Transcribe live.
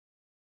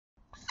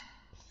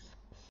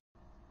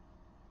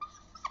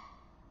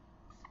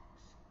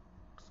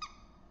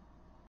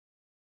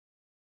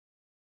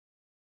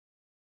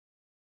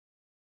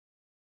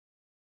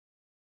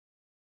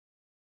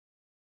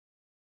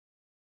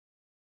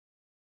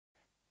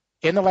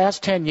In the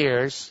last 10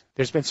 years,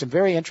 there's been some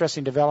very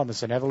interesting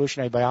developments in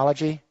evolutionary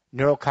biology,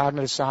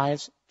 neurocognitive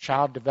science,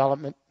 child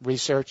development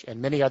research,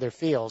 and many other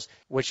fields,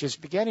 which is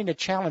beginning to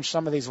challenge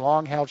some of these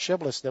long-held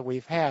shibboleths that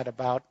we've had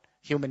about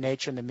human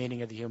nature and the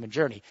meaning of the human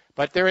journey.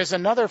 But there is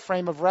another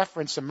frame of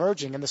reference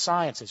emerging in the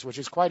sciences, which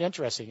is quite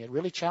interesting. It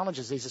really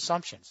challenges these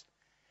assumptions.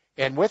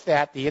 And with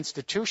that, the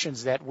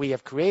institutions that we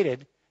have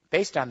created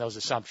based on those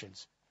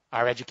assumptions,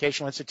 our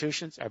educational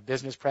institutions, our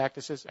business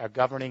practices, our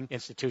governing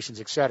institutions,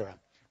 etc.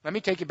 Let me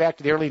take you back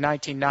to the early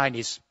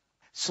 1990s,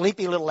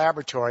 sleepy little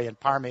laboratory in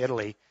Parma,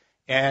 Italy,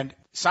 and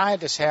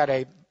scientists had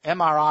a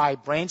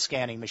MRI brain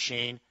scanning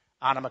machine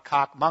on a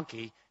macaque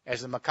monkey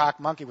as the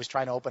macaque monkey was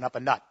trying to open up a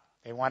nut.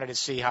 They wanted to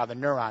see how the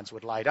neurons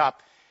would light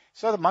up.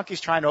 So the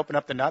monkey's trying to open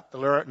up the nut,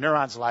 the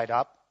neurons light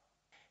up,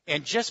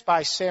 and just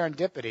by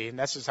serendipity, and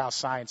this is how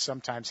science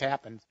sometimes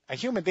happens, a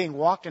human being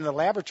walked into the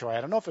laboratory.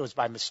 I don't know if it was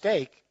by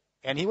mistake,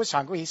 and he was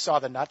hungry. He saw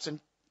the nuts and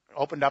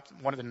opened up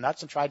one of the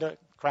nuts and tried to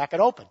crack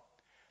it open.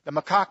 The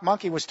macaque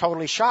monkey was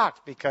totally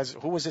shocked because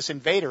who was this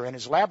invader in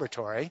his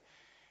laboratory?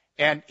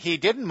 And he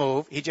didn't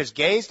move. He just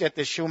gazed at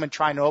this human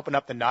trying to open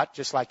up the nut,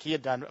 just like he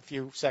had done a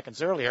few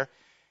seconds earlier.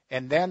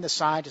 And then the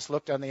scientist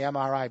looked on the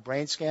MRI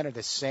brain scanner.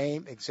 The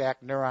same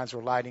exact neurons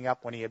were lighting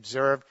up when he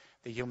observed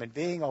the human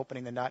being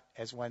opening the nut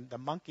as when the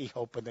monkey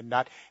opened the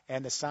nut.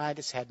 And the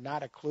scientists had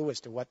not a clue as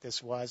to what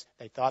this was.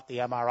 They thought the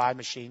MRI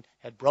machine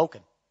had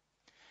broken.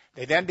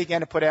 They then began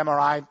to put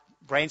MRI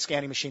brain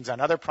scanning machines on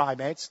other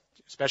primates,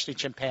 especially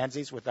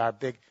chimpanzees with our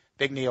big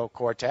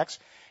neocortex.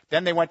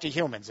 Then they went to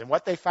humans. And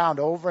what they found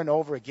over and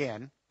over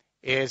again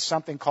is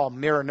something called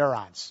mirror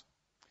neurons.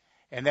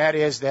 And that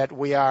is that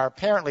we are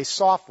apparently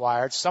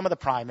soft-wired, some of the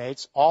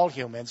primates, all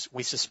humans.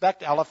 We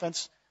suspect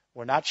elephants.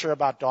 We're not sure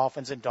about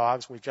dolphins and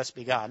dogs. We've just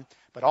begun.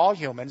 But all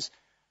humans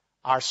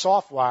are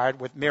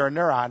soft-wired with mirror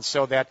neurons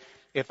so that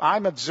if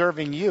I'm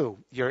observing you,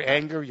 your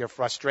anger, your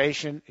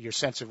frustration, your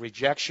sense of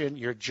rejection,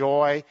 your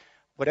joy,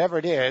 whatever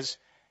it is,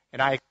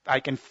 and I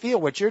can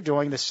feel what you're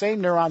doing, the same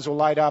neurons will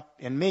light up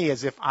in me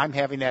as if I'm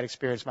having that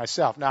experience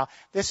myself. Now,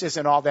 this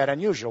isn't all that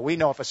unusual. We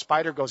know if a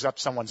spider goes up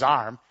someone's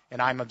arm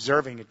and I'm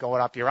observing it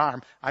going up your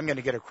arm, I'm going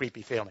to get a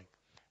creepy feeling.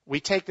 We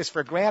take this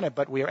for granted,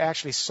 but we are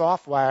actually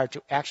soft-wired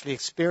to actually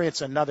experience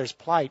another's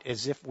plight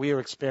as if we are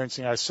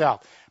experiencing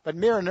ourselves. But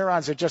mirror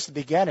neurons are just the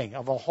beginning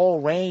of a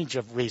whole range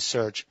of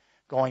research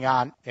going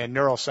on in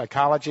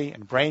neuropsychology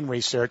and brain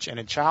research and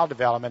in child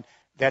development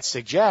that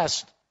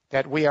suggests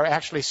that we are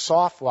actually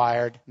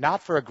soft-wired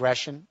not for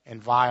aggression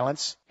and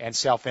violence and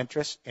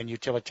self-interest and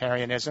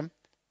utilitarianism,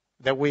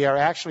 that we are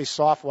actually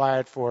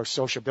soft-wired for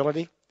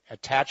sociability,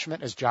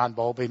 attachment, as John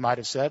Bowlby might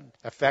have said,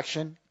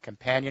 affection,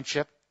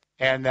 companionship,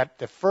 and that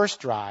the first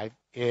drive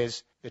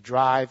is the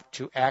drive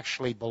to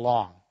actually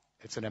belong.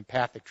 It's an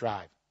empathic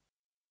drive.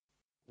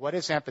 What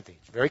is empathy?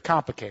 It's very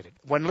complicated.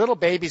 When little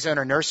babies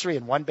enter nursery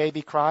and one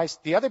baby cries,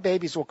 the other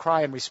babies will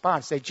cry in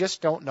response. They just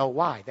don't know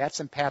why. That's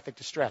empathic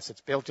distress.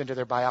 It's built into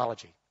their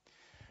biology.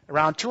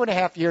 Around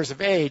 2.5 years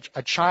of age,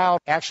 a child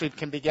actually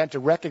can begin to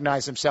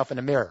recognize himself in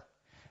a mirror.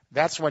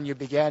 That's when you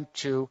begin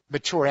to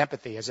mature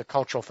empathy as a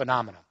cultural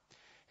phenomenon.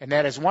 And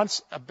that is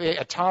once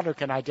a toddler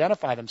can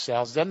identify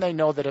themselves, then they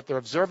know that if they're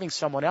observing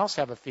someone else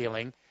have a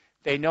feeling,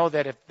 they know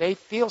that if they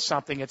feel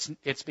something,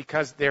 it's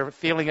because they're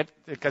feeling it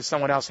because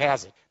someone else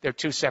has it. They're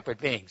two separate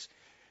beings.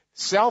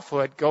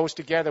 Selfhood goes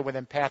together with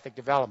empathic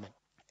development.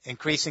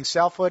 Increasing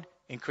selfhood,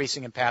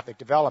 increasing empathic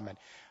development.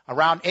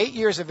 Around 8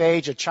 years of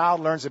age, a child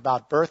learns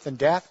about birth and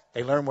death.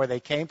 They learn where they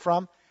came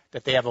from,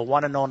 that they have a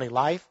one and only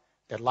life,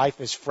 that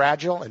life is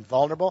fragile and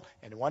vulnerable,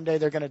 and one day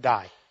they're going to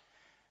die.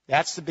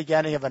 That's the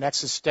beginning of an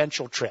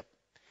existential trip.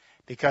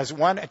 Because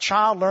when a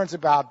child learns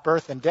about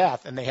birth and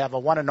death and they have a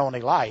one and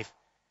only life,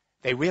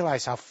 they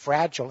realize how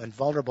fragile and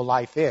vulnerable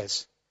life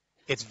is.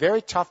 It's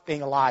very tough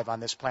being alive on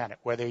this planet,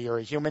 whether you're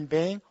a human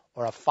being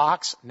or a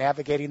fox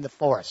navigating the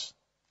forest.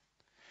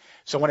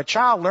 So when a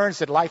child learns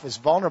that life is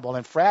vulnerable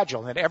and fragile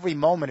and that every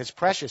moment is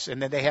precious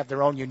and that they have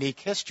their own unique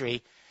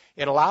history,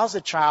 it allows the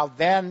child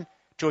then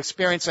to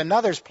experience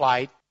another's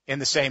plight in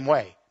the same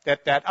way.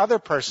 That other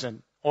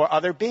person or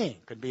other being,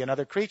 could be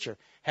another creature,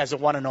 has a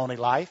one and only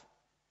life.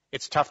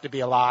 It's tough to be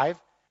alive,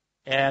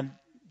 and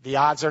the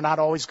odds are not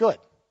always good.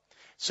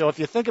 So if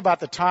you think about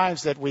the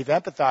times that we've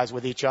empathized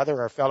with each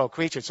other, our fellow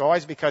creatures, it's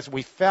always because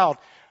we felt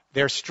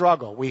their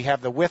struggle. We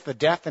have the width of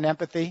death in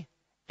empathy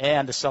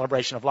and the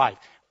celebration of life.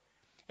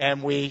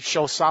 And we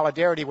show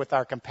solidarity with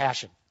our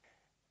compassion.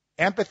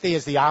 Empathy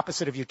is the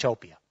opposite of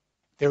utopia.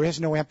 There is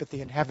no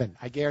empathy in heaven.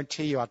 I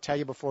guarantee you, I'll tell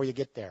you before you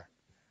get there.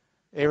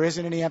 There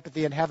isn't any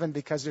empathy in heaven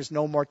because there's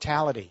no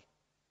mortality.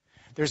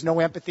 There's no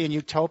empathy in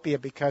utopia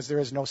because there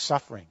is no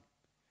suffering.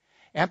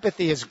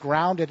 Empathy is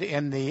grounded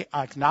in the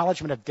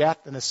acknowledgement of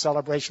death and the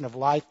celebration of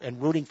life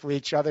and rooting for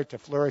each other to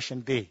flourish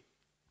and be.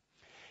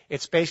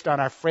 It's based on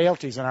our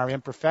frailties and our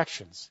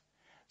imperfections.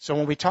 So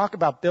when we talk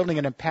about building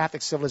an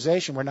empathic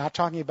civilization, we're not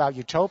talking about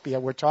utopia.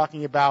 We're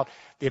talking about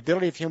the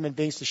ability of human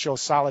beings to show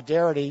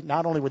solidarity,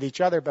 not only with each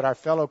other, but our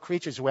fellow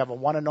creatures who have a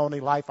one and only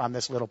life on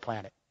this little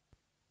planet.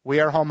 We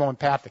are Homo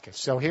empathicus.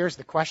 So here's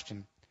the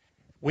question.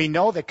 We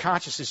know that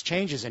consciousness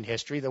changes in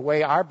history. The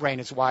way our brain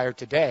is wired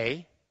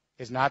today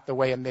is not the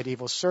way a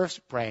medieval serf's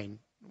brain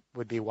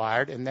would be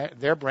wired, and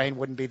their brain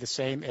wouldn't be the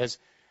same as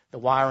the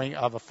wiring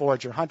of a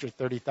forager hunter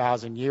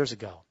 30,000 years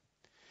ago.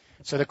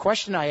 So the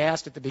question I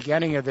asked at the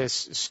beginning of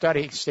this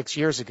study 6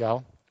 years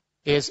ago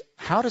is,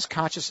 how does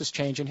consciousness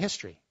change in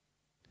history?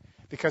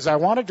 Because I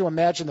wanted to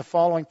imagine the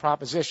following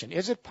proposition.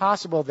 Is it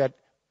possible that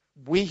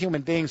we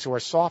human beings who are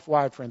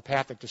soft-wired for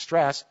empathic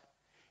distress,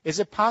 is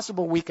it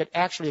possible we could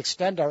actually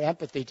extend our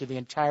empathy to the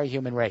entire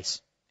human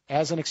race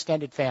as an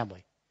extended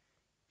family,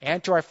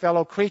 and to our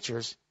fellow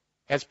creatures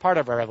as part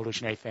of our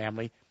evolutionary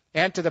family,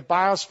 and to the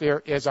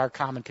biosphere as our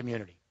common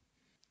community?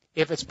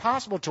 If it's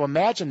possible to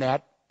imagine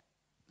that,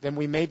 then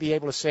we may be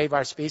able to save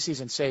our species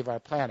and save our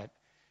planet.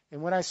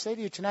 And when I say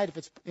to you tonight, if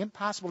it's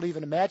impossible to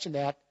even imagine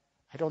that,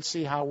 I don't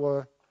see how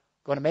we're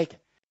going to make it.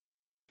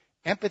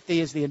 Empathy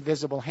is the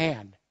invisible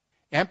hand.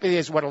 Empathy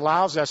is what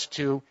allows us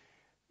to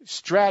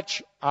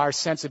stretch our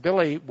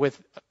sensibility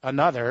with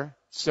another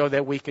so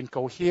that we can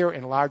cohere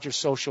in larger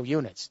social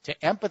units. To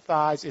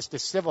empathize is to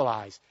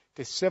civilize.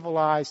 To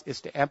civilize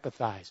is to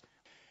empathize.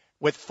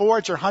 With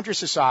forager hunter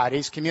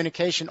societies,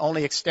 communication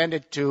only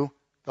extended to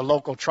the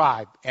local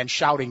tribe and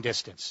shouting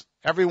distance.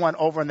 Everyone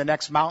over in the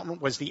next mountain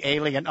was the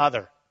alien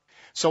other.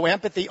 So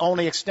empathy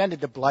only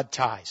extended to blood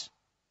ties.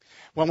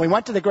 When we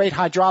went to the great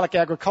hydraulic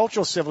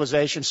agricultural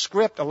civilization,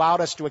 script allowed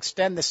us to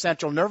extend the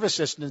central nervous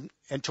system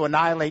and to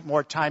annihilate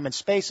more time and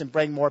space and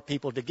bring more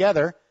people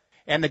together.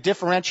 And the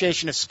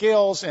differentiation of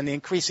skills and the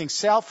increasing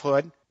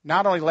selfhood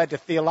not only led to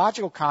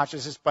theological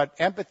consciousness, but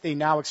empathy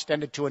now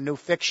extended to a new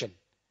fiction.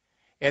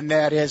 And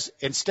that is,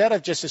 instead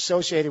of just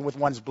associating with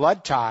one's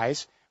blood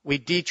ties, we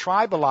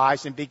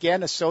detribalized and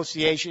began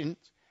association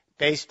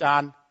based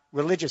on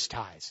religious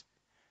ties.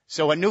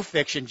 So a new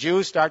fiction,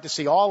 Jews start to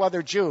see all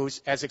other Jews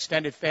as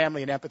extended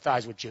family and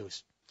empathize with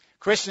Jews.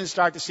 Christians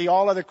start to see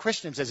all other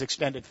Christians as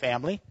extended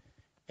family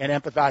and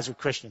empathize with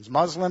Christians.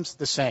 Muslims,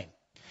 the same.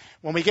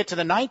 When we get to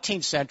the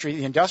 19th century,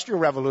 the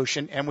Industrial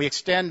Revolution, and we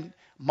extend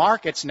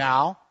markets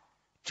now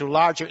to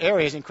larger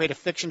areas and create a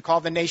fiction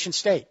called the nation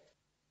state.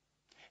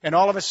 And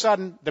all of a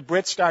sudden, the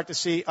Brits start to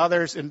see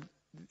others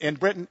in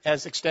Britain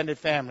as extended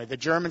family. The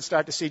Germans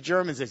start to see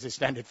Germans as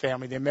extended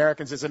family. The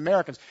Americans as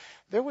Americans.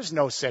 There was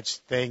no such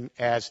thing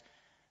as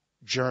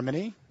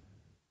Germany.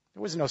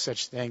 There was no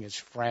such thing as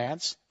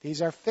France.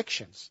 These are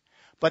fictions.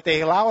 But they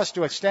allow us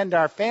to extend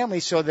our family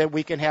so that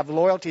we can have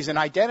loyalties and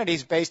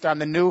identities based on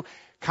the new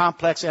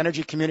complex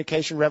energy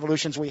communication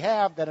revolutions we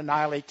have that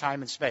annihilate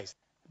time and space.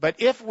 But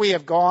if we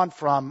have gone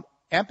from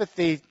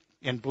empathy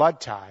in blood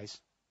ties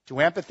to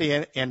empathy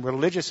in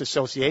religious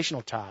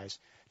associational ties,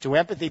 to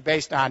empathy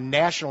based on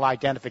national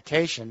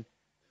identification,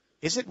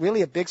 is it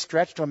really a big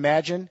stretch to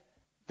imagine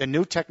the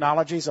new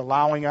technologies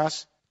allowing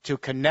us to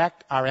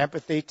connect our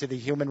empathy to the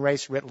human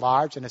race writ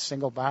large in a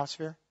single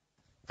biosphere?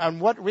 On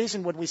what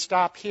reason would we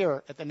stop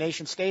here at the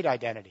nation-state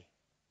identity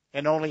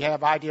and only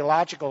have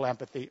ideological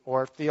empathy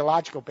or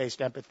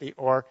theological-based empathy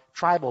or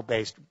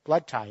tribal-based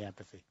blood tie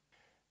empathy?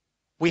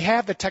 We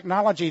have the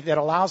technology that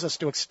allows us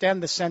to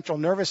extend the central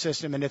nervous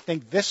system and to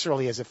think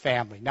viscerally as a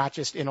family, not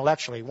just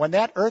intellectually. When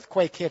that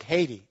earthquake hit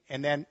Haiti,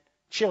 and then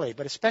Chile,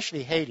 but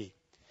especially Haiti,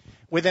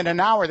 within an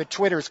hour the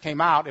Twitters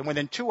came out, and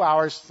within 2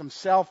 hours some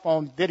cell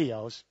phone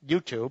videos,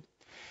 YouTube,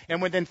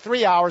 and within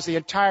 3 hours the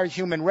entire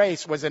human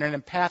race was in an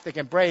empathic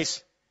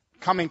embrace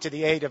coming to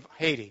the aid of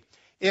Haiti.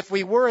 If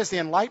we were, as the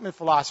Enlightenment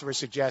philosophers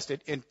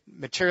suggested, in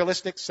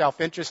materialistic,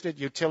 self-interested,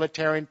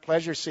 utilitarian,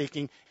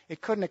 pleasure-seeking,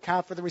 it couldn't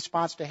account for the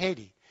response to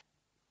Haiti.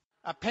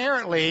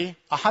 Apparently,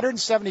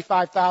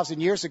 175,000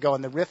 years ago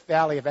in the Rift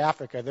Valley of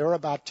Africa, there were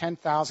about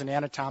 10,000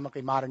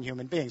 anatomically modern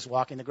human beings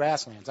walking the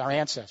grasslands, our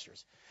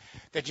ancestors.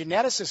 The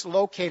geneticists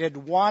located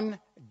one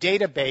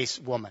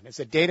database woman. It's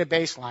a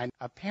database line.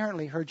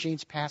 Apparently, her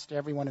genes passed to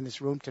everyone in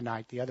this room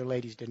tonight. The other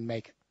ladies didn't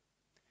make it.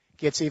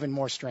 Gets even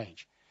more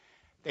strange.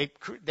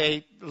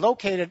 They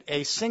located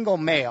a single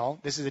male.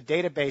 This is a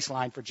database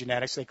line for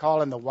genetics. They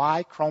call him the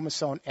Y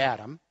chromosome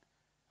Adam.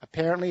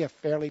 Apparently, a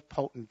fairly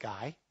potent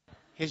guy.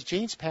 His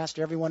genes passed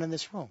to everyone in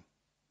this room.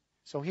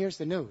 So here's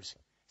the news.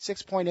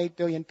 6.8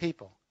 billion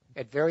people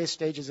at various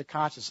stages of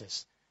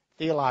consciousness,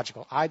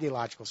 theological,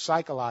 ideological,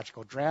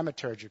 psychological,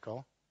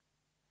 dramaturgical.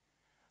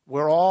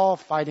 We're all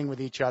fighting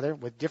with each other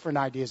with different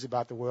ideas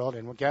about the world,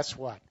 and guess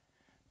what?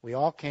 We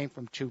all came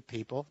from two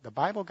people. The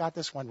Bible got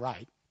this one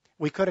right.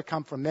 We could have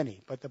come from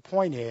many, but the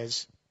point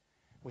is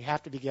we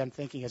have to begin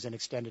thinking as an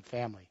extended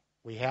family.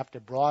 We have to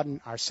broaden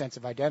our sense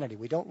of identity.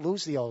 We don't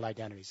lose the old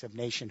identities of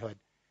nationhood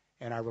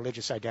and our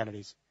religious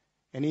identities,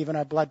 and even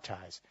our blood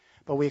ties.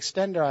 But we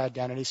extend our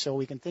identity so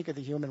we can think of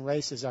the human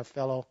race as our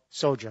fellow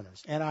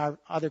sojourners and our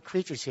other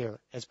creatures here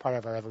as part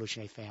of our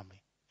evolutionary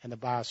family, and the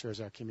biosphere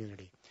as our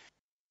community.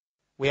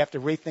 We have to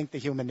rethink the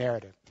human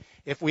narrative.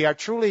 If we are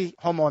truly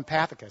homo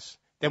empathicus,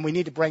 then we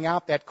need to bring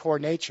out that core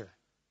nature.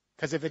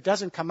 Because if it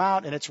doesn't come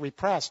out and it's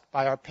repressed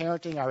by our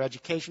parenting, our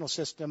educational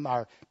system,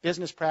 our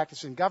business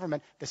practice and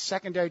government, the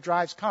secondary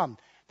drives come.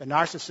 The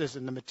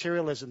narcissism, the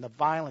materialism, the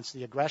violence,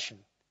 the aggression.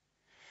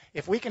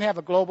 If we can have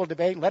a global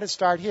debate, let it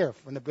start here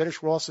from the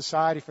British Royal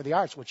Society for the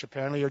Arts, which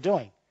apparently you're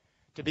doing,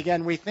 to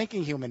begin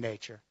rethinking human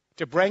nature,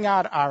 to bring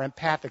out our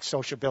empathic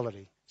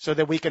sociability so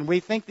that we can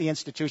rethink the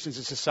institutions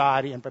of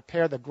society and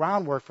prepare the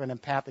groundwork for an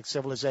empathic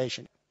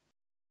civilization.